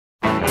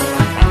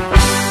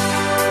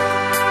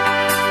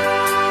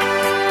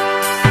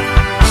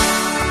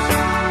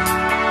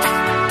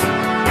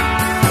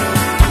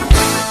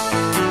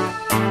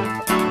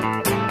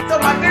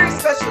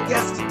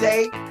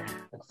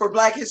for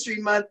Black History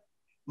Month,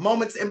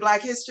 Moments in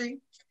Black History,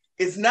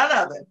 is none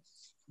other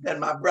than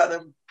my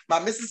brother, my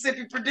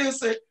Mississippi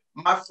producer,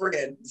 my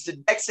friend,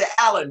 Mr. Dexter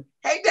Allen.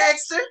 Hey,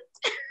 Dexter.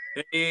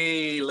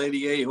 Hey,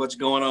 Lady A, what's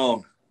going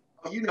on?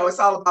 Oh, you know, it's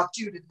all about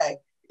you today.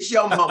 It's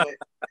your moment.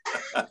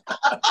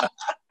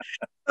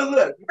 So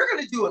look, we're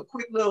going to do a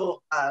quick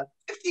little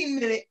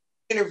 15-minute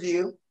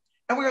interview,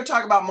 and we're going to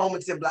talk about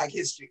moments in Black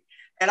history.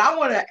 And I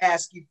want to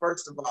ask you,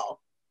 first of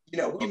all, you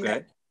know, we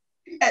met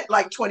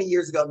like 20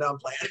 years ago. No, I'm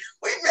playing.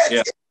 We met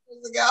 10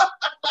 years ago.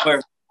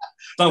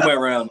 Somewhere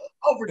around.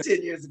 Over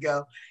 10 years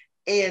ago.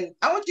 And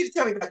I want you to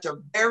tell me about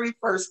your very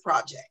first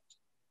project.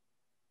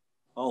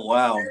 Oh,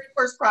 wow. The very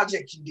first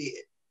project you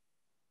did.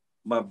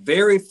 My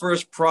very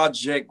first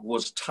project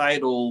was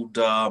titled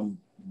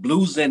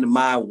Bluesin'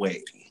 My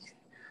Way.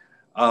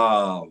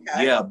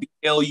 Yeah,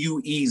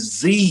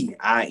 Bluezin.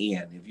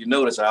 If you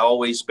notice, I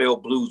always spell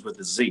blues with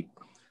a Z.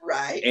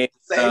 Right. And,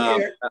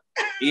 same here.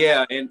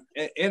 Yeah, and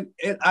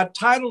I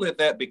titled it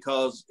that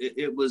because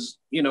it was,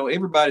 you know,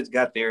 everybody's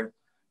got their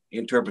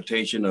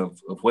interpretation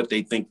of what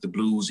they think the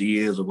blues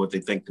is or what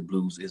they think the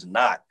blues is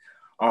not.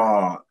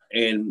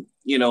 And,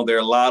 you know, there are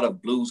a lot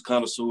of blues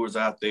connoisseurs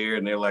out there,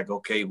 and they're like,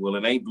 okay, well,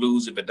 it ain't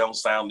blues if it don't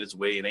sound this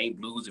way. It ain't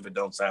blues if it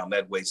don't sound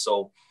that way.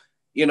 So,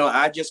 you know,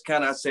 I just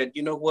kind of said,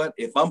 you know what,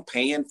 if I'm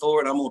paying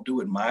for it, I'm going to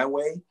do it my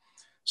way.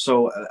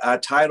 So I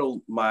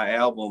titled my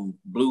album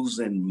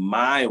Bluesin'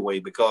 My Way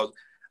because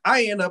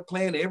I end up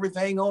playing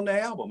everything on the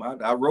album.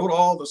 I wrote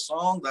all the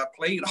songs, I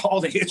played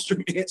all the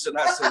instruments, and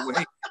I said,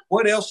 wait,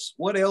 what else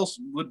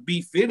would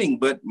be fitting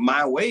but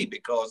my way?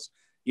 Because,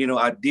 you know,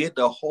 I did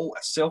the whole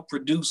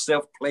self-produced,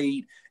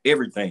 self-played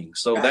everything.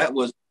 So that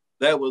was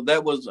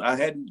I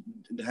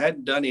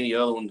hadn't done any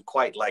other one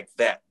quite like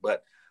that,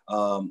 but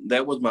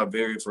that was my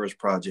very first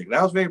project.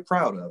 I was very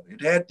proud of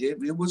it.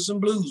 It was some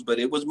blues, but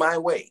it was my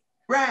way.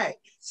 Right.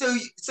 So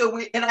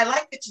and I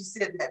like that you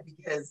said that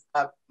because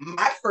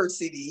my first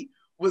CD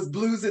was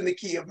Blues in the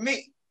Key of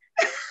Me.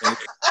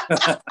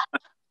 Isn't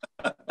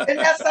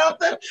that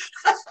something?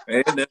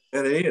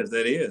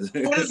 That is.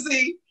 Well,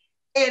 see,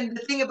 and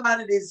the thing about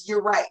it is,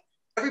 you're right.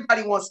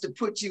 Everybody wants to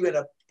put you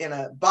in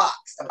a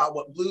box about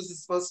what blues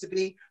is supposed to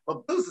be,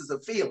 but blues is a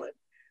feeling.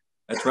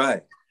 That's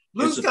right.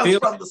 Blues comes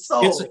from the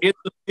soul. It's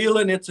a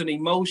feeling. It's an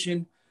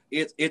emotion.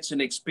 It's an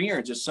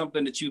experience. It's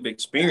something that you've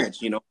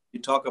experienced. You know, you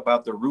talk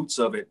about the roots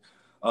of it.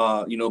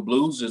 You know,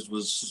 blues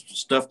was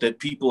stuff that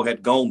people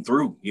had gone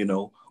through, you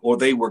know, or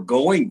they were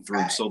going through.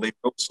 Right. So they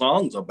wrote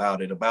songs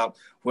about it, about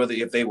whether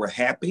if they were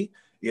happy,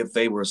 if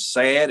they were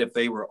sad, if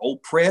they were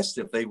oppressed,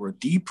 if they were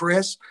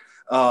depressed.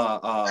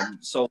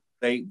 So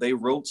they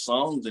wrote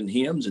songs and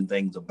hymns and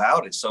things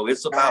about it. So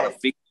it's about a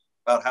feeling,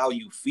 about how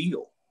you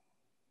feel.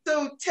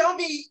 So tell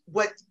me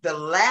what the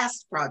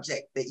last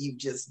project that you've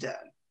just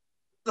done.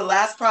 The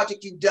last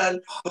project you've done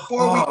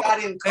before we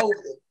got in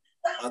COVID.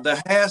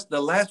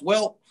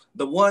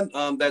 The one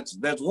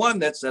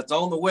that's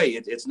on the way.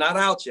 It's not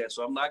out yet,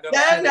 so I'm not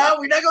gonna. No,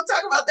 we're not gonna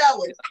talk about that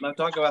one. I'm not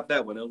talking about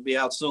that one. It'll be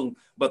out soon.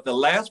 But the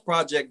last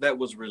project that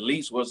was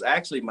released was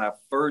actually my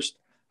first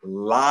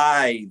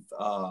live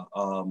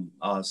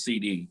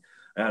CD,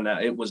 and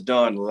it was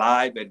done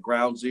live at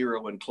Ground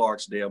Zero in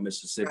Clarksdale,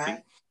 Mississippi.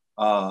 Right.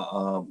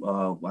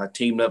 I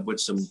teamed up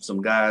with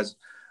some guys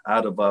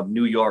out of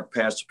New York,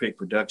 Pastor Pick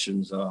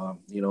Productions.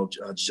 You know,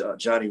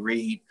 Johnny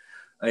Reed,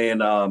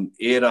 and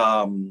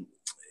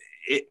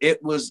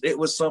it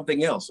was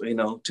something else, you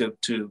know,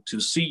 to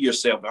see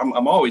yourself.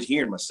 I'm always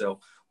hearing myself,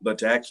 but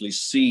to actually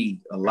see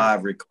a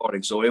live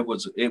recording. So it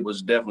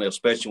was definitely a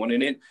special one,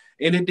 and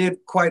it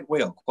did quite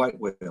well.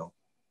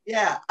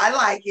 Yeah, I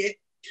like it.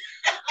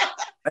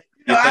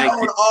 You know, I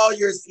own all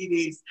your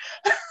CDs.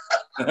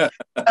 You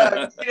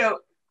know,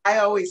 I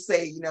always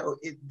say, you know,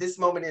 this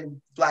moment in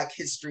Black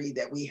history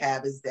that we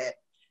have is that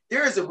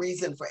there is a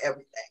reason for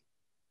everything.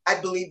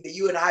 I believe that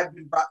you and I have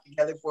been brought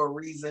together for a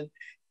reason.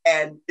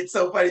 And it's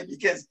so funny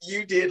because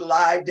you did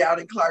live down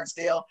in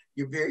Clarksdale,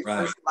 your very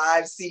first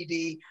live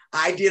CD.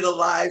 I did a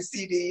live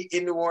CD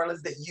in New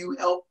Orleans that you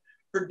helped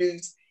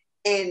produce.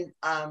 And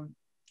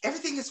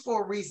everything is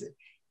for a reason.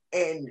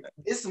 And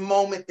this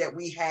moment that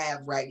we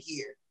have right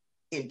here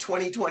in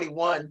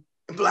 2021,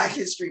 Black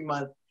History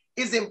Month,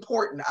 is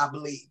important, I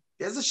believe.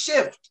 There's a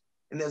shift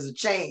and there's a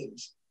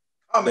change.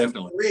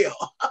 Definitely. Real.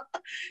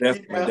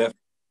 Definitely.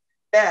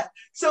 Yeah.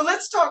 So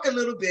let's talk a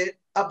little bit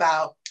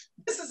about,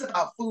 this is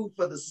about food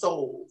for the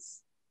souls.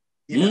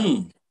 You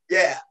know?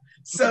 Yeah.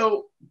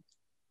 So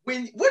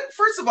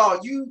first of all,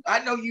 I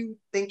know you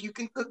think you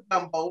can cook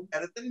gumbo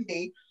better than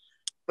me,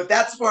 but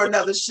that's for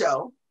another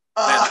show.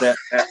 That's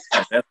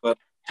for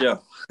yeah.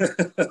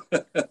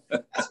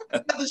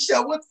 Another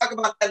show. We'll talk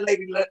about that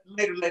later,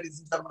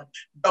 ladies and gentlemen.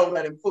 Don't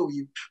let him fool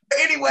you. But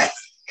anyway,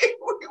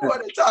 we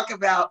want to talk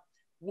about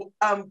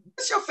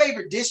what's your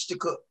favorite dish to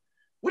cook?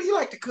 What do you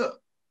like to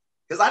cook?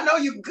 Because I know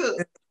you can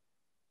cook.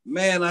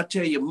 Man, I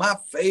tell you, my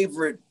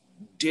favorite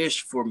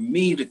dish for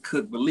me to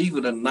cook, believe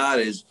it or not,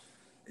 is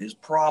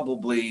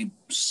probably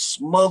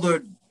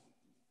smothered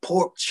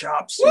pork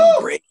chops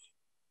and gravy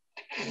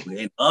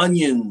and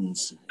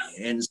onions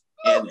and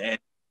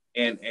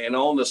And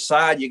on the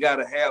side, you got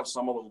to have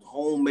some of those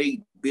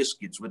homemade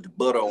biscuits with the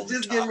butter on the top.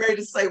 Just getting ready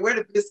to say, where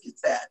the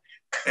biscuits at?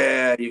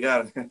 Yeah, you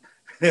got to.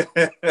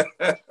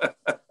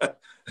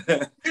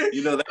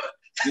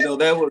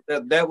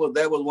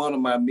 That was one of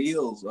my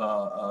meals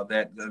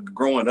that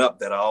growing up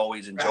that I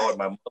always enjoyed. Right.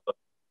 My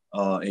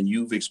mother, and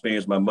you've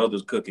experienced my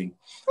mother's cooking.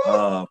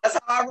 That's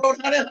how I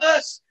wrote Honey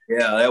Hush.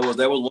 Yeah, that was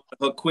one of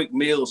her quick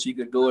meals. She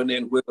could go in there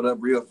and whip it up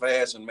real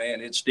fast, and man,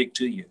 it'd stick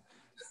to you.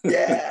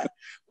 Yeah.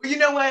 Well, you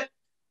know what?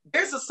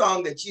 There's a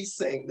song that you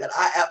sing that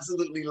I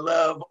absolutely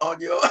love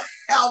on your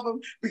album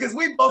because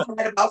we both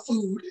write about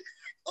food.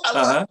 I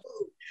love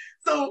food.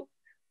 So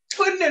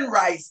Pudding and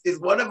Rice is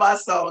one of my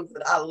songs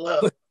that I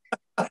love.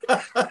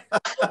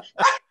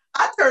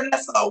 I turned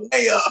that song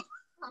way up.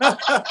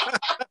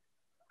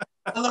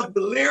 I love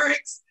the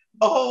lyrics,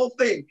 the whole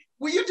thing.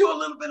 Will you do a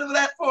little bit of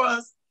that for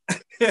us?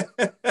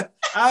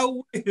 I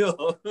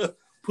will.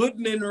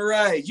 Pudding and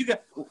Rice.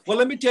 Well,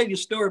 let me tell you the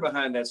story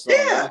behind that song.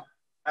 Yeah.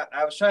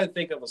 I was trying to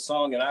think of a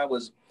song, and I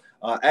was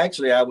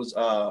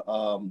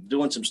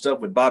doing some stuff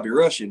with Bobby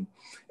Russian,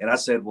 and I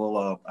said,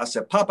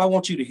 Pop, I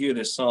want you to hear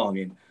this song.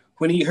 And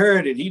when he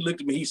heard it, he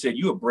looked at me, he said,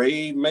 "You a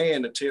brave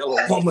man to tell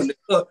a woman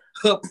that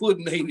her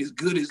pudding ain't as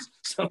good as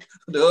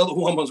the other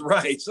woman's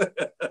rice."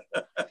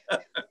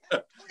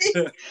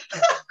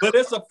 But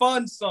it's a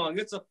fun song.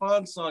 It's a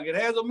fun song. It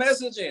has a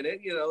message in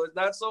it. You know, it's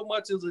not so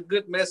much as a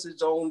good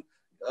message on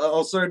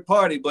third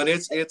party, but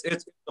it's a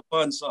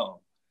fun song.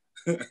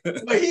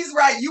 But he's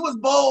right. You was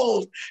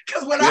bold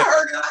because when I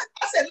heard it, I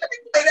said, "Let me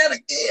play that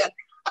again."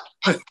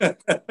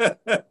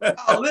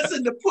 Oh,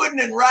 listen to Pudding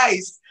and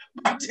Rice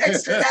by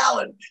Dexter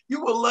Allen.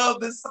 You will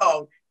love this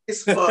song.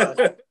 It's fun.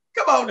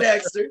 Come on,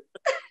 Dexter.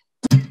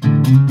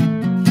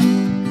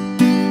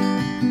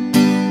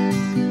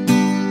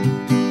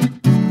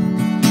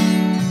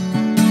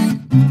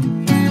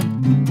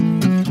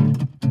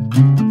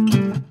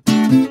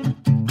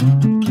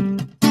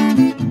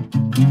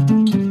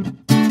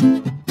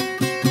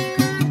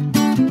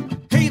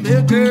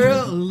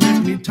 Girl,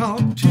 let me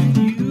talk to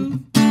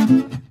you.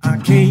 I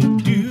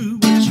can't do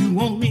what you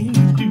want me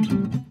to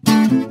do.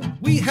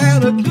 We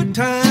had a good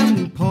time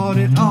and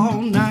partied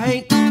all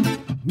night.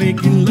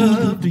 Making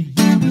love to you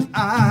is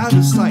out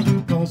of sight.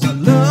 Cause I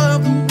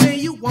love the way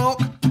you walk,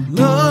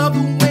 love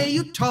the way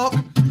you talk,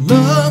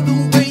 love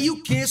the way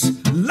you kiss,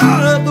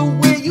 love the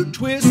way you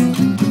twist.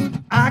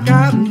 I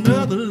got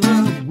another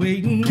love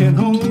waiting at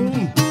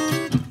home.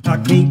 I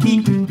can't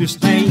keep this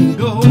thing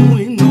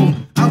going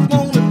on. I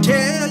wanna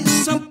tell you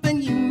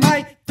something, you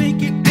might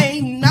think it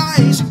ain't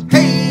nice.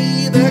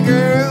 Hey there,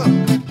 girl,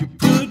 your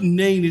pudding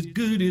ain't as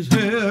good as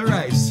her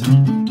rice.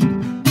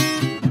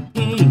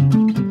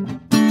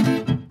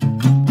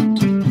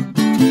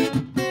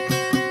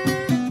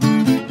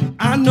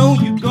 I know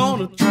you're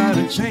gonna try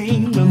to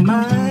change my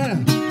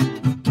mind,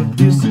 but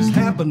this has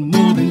happened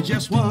more than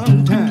just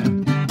one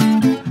time.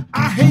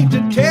 I hate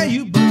to tell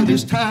you, but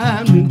it's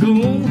time to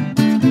go.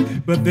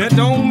 But that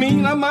don't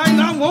mean I might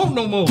not want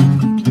no more.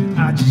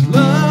 I just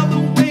love the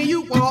way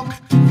you walk,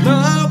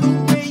 love the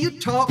way you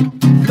talk,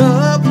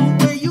 love the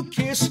way you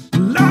kiss,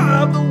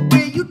 love the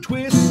way you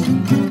twist.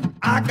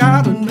 I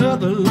got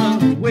another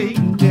love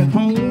waiting at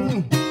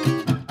home.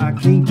 I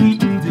can't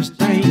keep this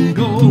thing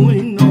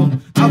going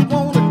on. I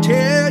wanna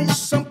tell you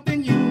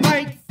something, you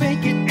might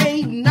think it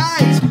ain't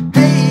nice.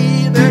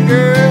 Hey there,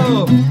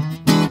 girl,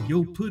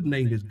 your pudding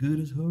ain't as good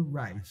as her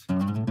rice.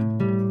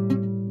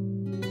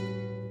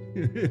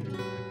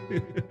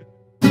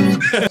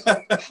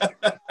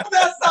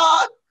 That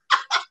song.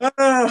 I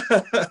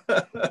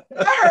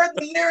heard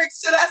the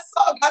lyrics to that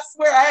song. I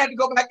swear I had to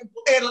go back and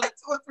play it like 2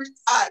 or 3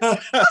 times.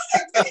 I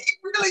said, did he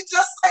really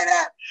just say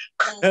that?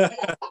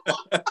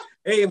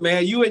 Hey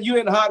man, you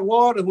in hot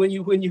water when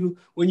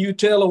you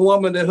tell a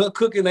woman that her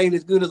cooking ain't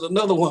as good as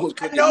another woman's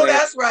cooking. No,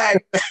 that's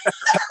right.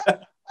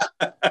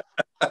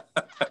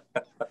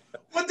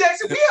 Well,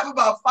 Dexter, we have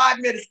about 5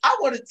 minutes. I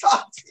want to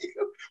talk to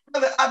you,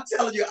 brother. I'm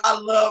telling you, I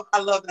love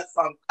that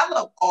song. I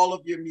love all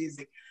of your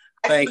music.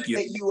 Thank you.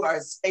 That you are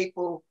a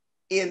staple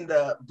in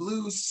the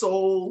blues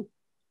soul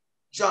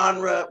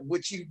genre.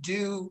 What you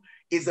do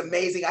is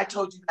amazing. I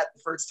told you that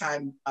the first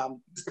time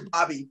Mr.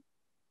 Bobby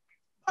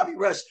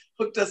Rush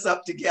hooked us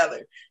up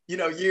together,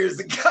 years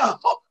ago.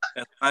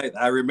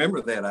 I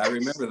remember that.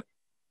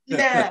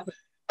 Yeah.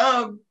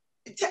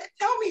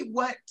 Tell me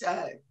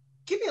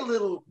give me a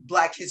little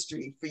Black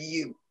history for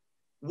you,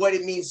 what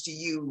it means to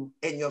you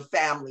and your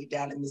family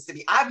down in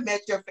Mississippi. I've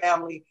met your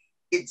family.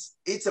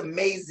 It's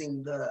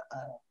amazing.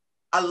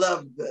 I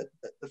love the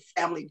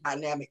family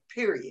dynamic,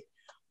 period.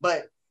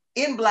 But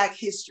in Black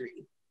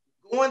history,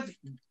 going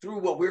through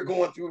what we're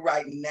going through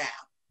right now,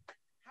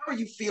 how are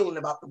you feeling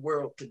about the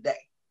world today?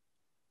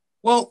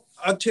 Well,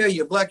 I'll tell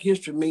you, Black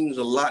history means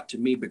a lot to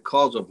me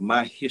because of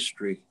my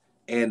history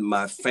and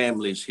my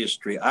family's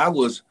history. I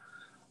was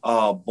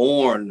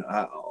born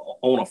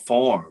on a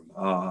farm,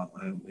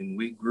 and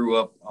we grew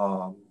up,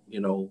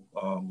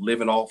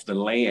 living off the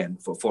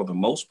land for the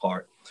most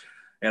part.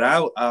 And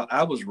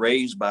I was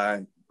raised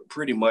by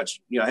pretty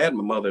much, I had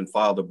my mother and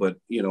father, but,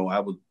 I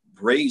was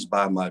raised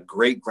by my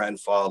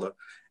great-grandfather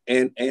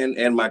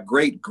and my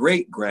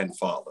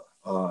great-great-grandfather.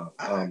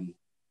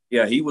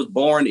 Yeah, he was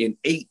born in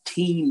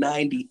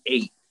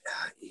 1898.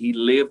 He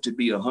lived to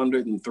be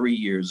 103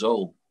 years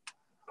old.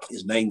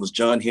 His name was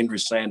John Henry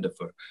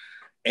Sandifer.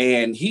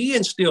 And he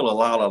instilled a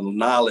lot of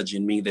knowledge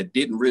in me that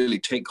didn't really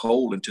take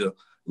hold until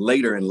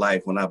later in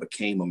life when I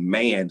became a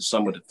man.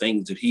 Some of the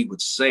things that he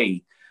would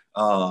say,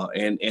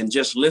 and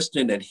just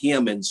listening at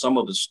him and some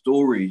of the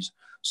stories,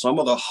 some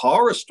of the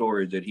horror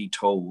stories that he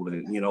told,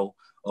 and, you know,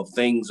 of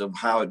things of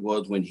how it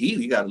was when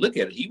you got to look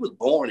at it. He was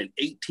born in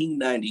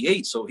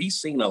 1898, so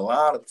he's seen a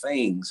lot of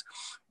things.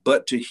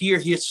 But to hear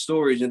his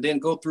stories and then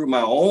go through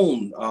my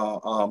own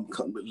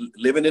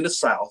living in the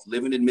South,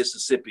 living in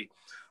Mississippi,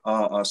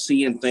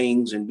 seeing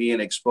things and being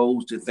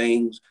exposed to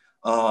things,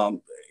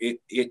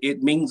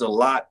 it means a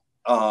lot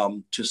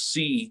to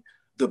see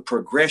the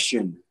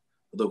progression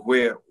of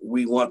where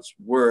we once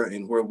were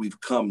and where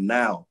we've come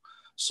now.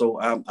 So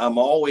I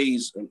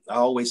always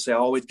say I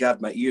always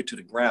got my ear to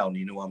the ground.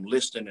 You know, I'm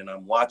listening and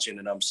I'm watching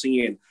and I'm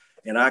seeing,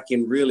 and I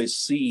can really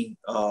see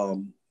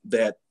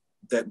that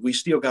we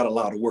still got a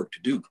lot of work to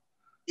do.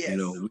 Yes. You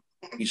know,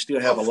 we still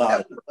have a lot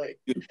of work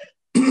to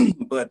do.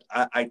 But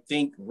I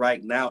think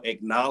right now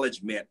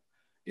acknowledgement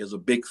is a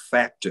big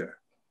factor,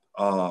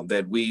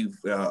 that we've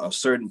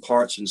certain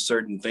parts and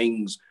certain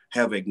things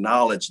have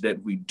acknowledged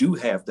that we do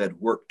have that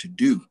work to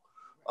do.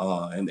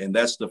 And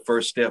that's the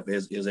first step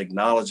is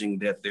acknowledging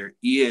that there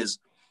is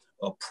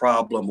a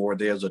problem or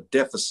there's a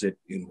deficit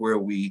in where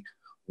we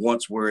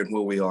once were and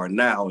where we are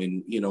now.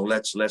 And, you know,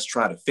 let's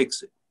try to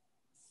fix it.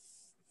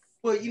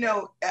 Well, you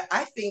know,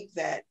 I think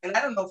that, and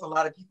I don't know if a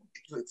lot of people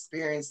get to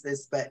experience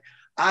this, but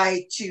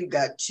I too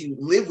got to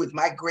live with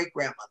my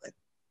great-grandmother,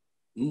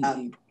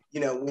 you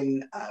know,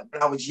 when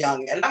I was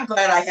young, and I'm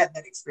glad I had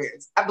that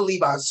experience. I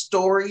believe our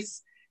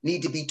stories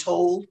need to be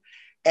told.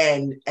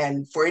 And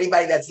for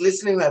anybody that's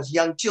listening who has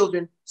young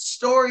children,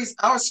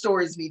 our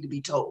stories need to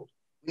be told.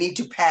 We need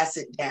to pass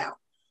it down.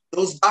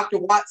 Those Dr.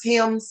 Watts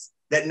hymns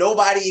that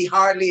nobody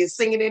hardly is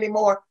singing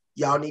anymore,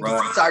 y'all need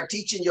to start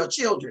teaching your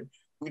children.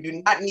 We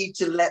do not need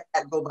to let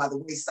that go by the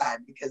wayside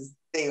because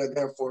they are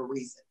there for a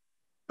reason.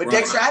 But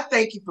Dexter, I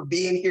thank you for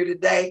being here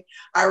today.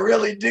 I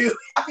really do.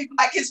 Happy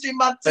Black History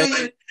Month to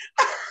you.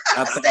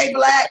 Stay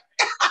Black.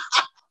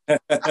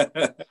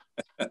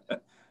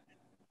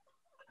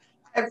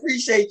 I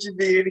appreciate you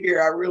being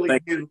here. I really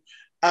do.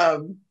 I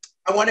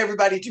want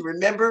everybody to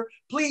remember,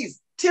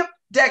 please tip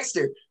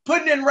Dexter.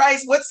 Pudding and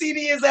Rice. What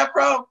CD is that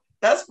from?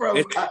 That's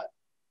from.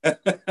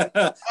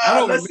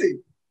 Let's see.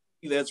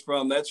 That's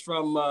from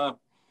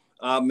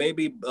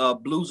maybe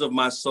Blues of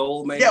My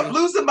Soul. Maybe. Yeah,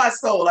 Blues of My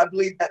Soul. I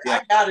believe that. Yeah.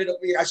 I got it up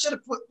here. I should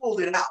have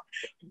pulled it out.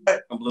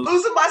 But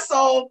Blues of My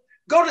Soul.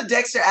 Go to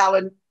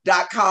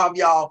DexterAllen.com,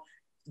 y'all.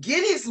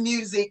 Get his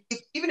music.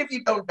 Even if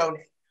you don't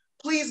donate,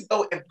 please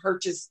go and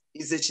purchase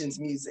musicians'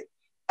 music.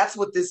 That's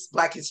what this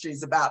Black History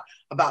is about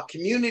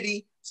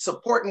community,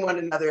 supporting one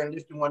another and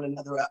lifting one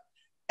another up.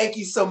 Thank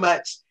you so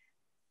much.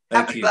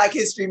 Happy Black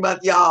History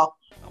Month, y'all.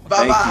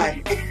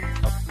 Bye-bye.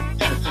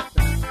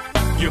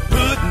 You're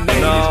putting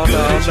no.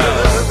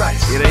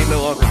 It ain't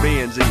no Uncle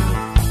Ben's either.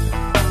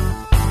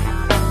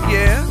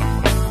 Yeah.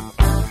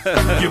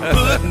 Your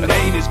pudding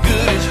ain't as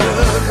good as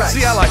your rice.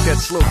 See, I like that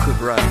slow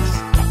cooked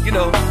rice. You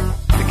know,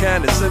 the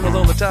kind that simmers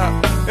on the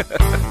top.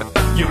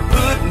 Your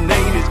pudding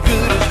ain't as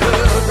good as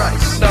her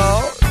rice.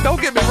 No,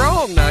 don't get me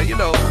wrong now, you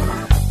know,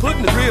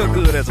 pudding is real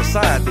good as a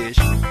side dish.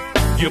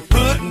 Your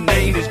pudding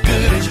ain't as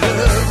good as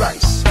her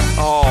rice.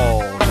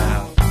 Oh,